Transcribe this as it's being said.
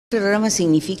El programa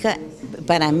significa,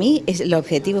 para mí, es el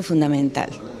objetivo fundamental.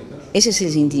 Ese es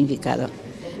el significado.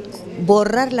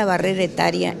 Borrar la barrera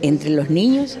etaria entre los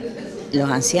niños, los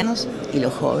ancianos y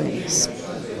los jóvenes.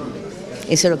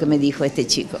 Eso es lo que me dijo este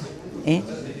chico.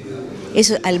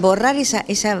 Eso, al borrar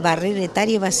esa barrera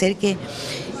etaria va a hacer que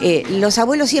los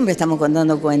abuelos siempre estamos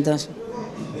contando cuentos.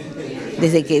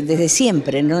 Desde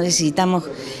siempre, no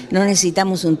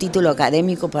necesitamos un título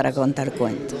académico para contar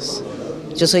cuentos.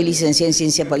 Yo soy licenciada en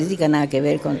ciencia política, nada que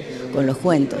ver con los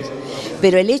cuentos.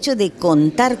 Pero el hecho de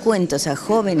contar cuentos a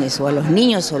jóvenes o a los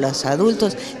niños o a los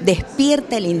adultos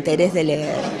despierta el interés de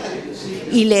leer.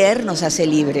 Y leer nos hace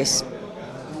libres.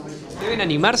 ¿Deben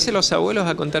animarse los abuelos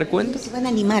a contar cuentos? Se van a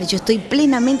animar, yo estoy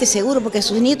plenamente seguro, porque a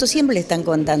sus nietos siempre le están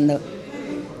contando.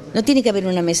 No tiene que haber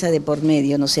una mesa de por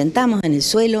medio, nos sentamos en el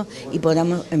suelo y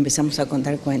empezamos a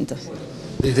contar cuentos.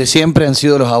 Desde siempre han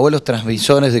sido los abuelos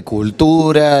transmisores de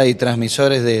cultura y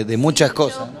transmisores de muchas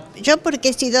cosas. Yo porque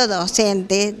he sido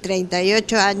docente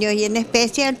 38 años y en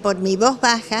especial por mi voz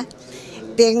baja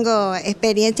tengo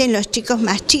experiencia en los chicos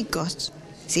más chicos,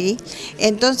 ¿sí?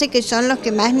 Entonces que son los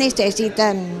que más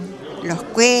necesitan los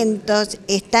cuentos,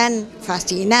 están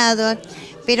fascinados,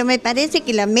 pero me parece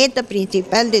que la meta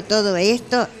principal de todo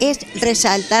esto es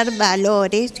resaltar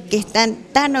valores que están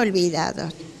tan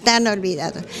olvidados.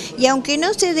 Y aunque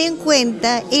no se den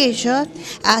cuenta ellos,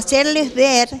 hacerles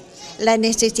ver la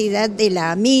necesidad del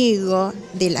amigo,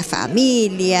 de la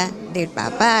familia, del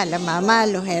papá, la mamá,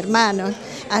 los hermanos,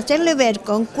 hacerles ver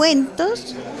con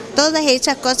cuentos todas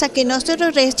esas cosas que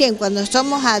nosotros recién cuando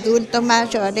somos adultos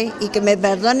mayores, y que me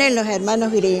perdonen los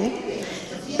hermanos Grimm,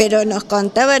 pero nos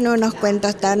contaban unos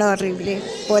cuentos tan horribles.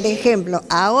 Por ejemplo,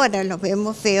 ahora los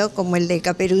vemos feos como el de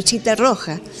Caperucita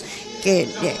Roja, que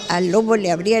al lobo le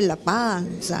abría la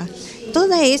panza,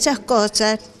 todas esas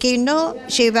cosas que no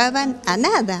llevaban a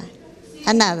nada.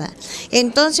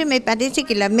 Entonces me parece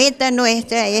que la meta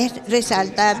nuestra es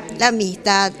resaltar la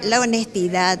amistad, la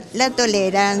honestidad, la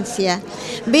tolerancia,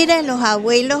 ver a los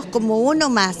abuelos como uno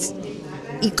más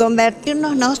y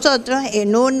convertirnos nosotros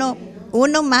en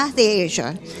uno más de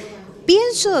ellos.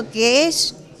 Pienso que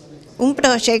es un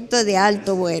proyecto de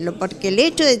alto vuelo, porque el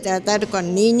hecho de tratar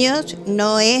con niños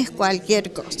no es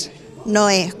cualquier cosa,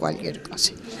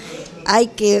 Hay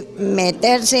que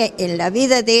meterse en la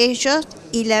vida de ellos,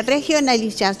 y la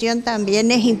regionalización también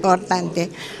es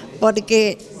importante,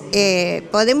 porque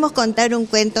podemos contar un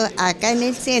cuento acá en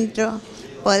el centro,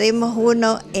 podemos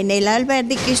uno en el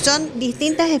Alberdi, que son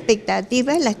distintas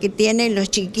expectativas las que tienen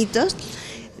los chiquitos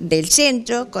del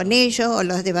centro con ellos, o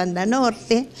los de Banda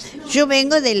Norte. Yo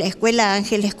vengo de la escuela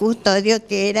Ángeles Custodio,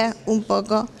 que era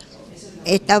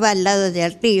estaba al lado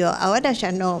del río. Ahora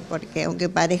ya no, porque aunque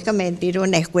parezca mentira,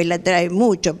 una escuela trae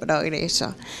mucho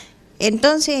progreso.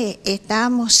 Entonces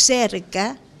estábamos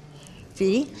cerca,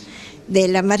 ¿sí?, de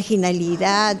la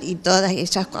marginalidad y todas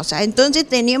esas cosas. Entonces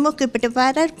teníamos que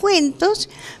preparar cuentos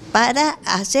para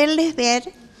hacerles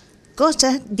ver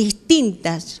cosas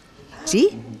distintas, ¿sí?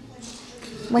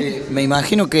 Bueno. Me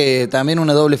imagino que también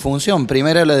una doble función.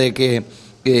 Primero la de que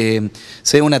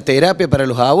sea una terapia para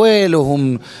los abuelos,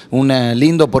 una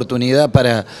linda oportunidad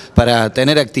para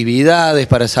tener actividades,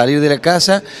 para salir de la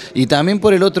casa, y también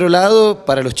por el otro lado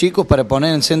para los chicos, para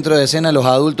poner en centro de escena a los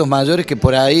adultos mayores que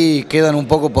por ahí quedan un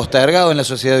poco postergados en la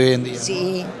sociedad de hoy en día.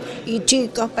 Sí, y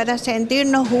chicos, para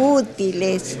sentirnos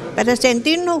útiles,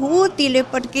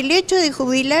 porque el hecho de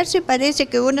jubilarse parece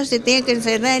que uno se tiene que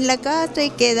encerrar en la casa y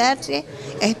quedarse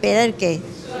a esperar que...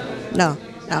 No.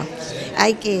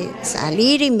 Hay que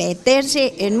salir y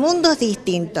meterse en mundos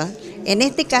distintos. En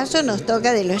este caso nos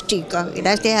toca de los chicos,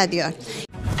 gracias a Dios.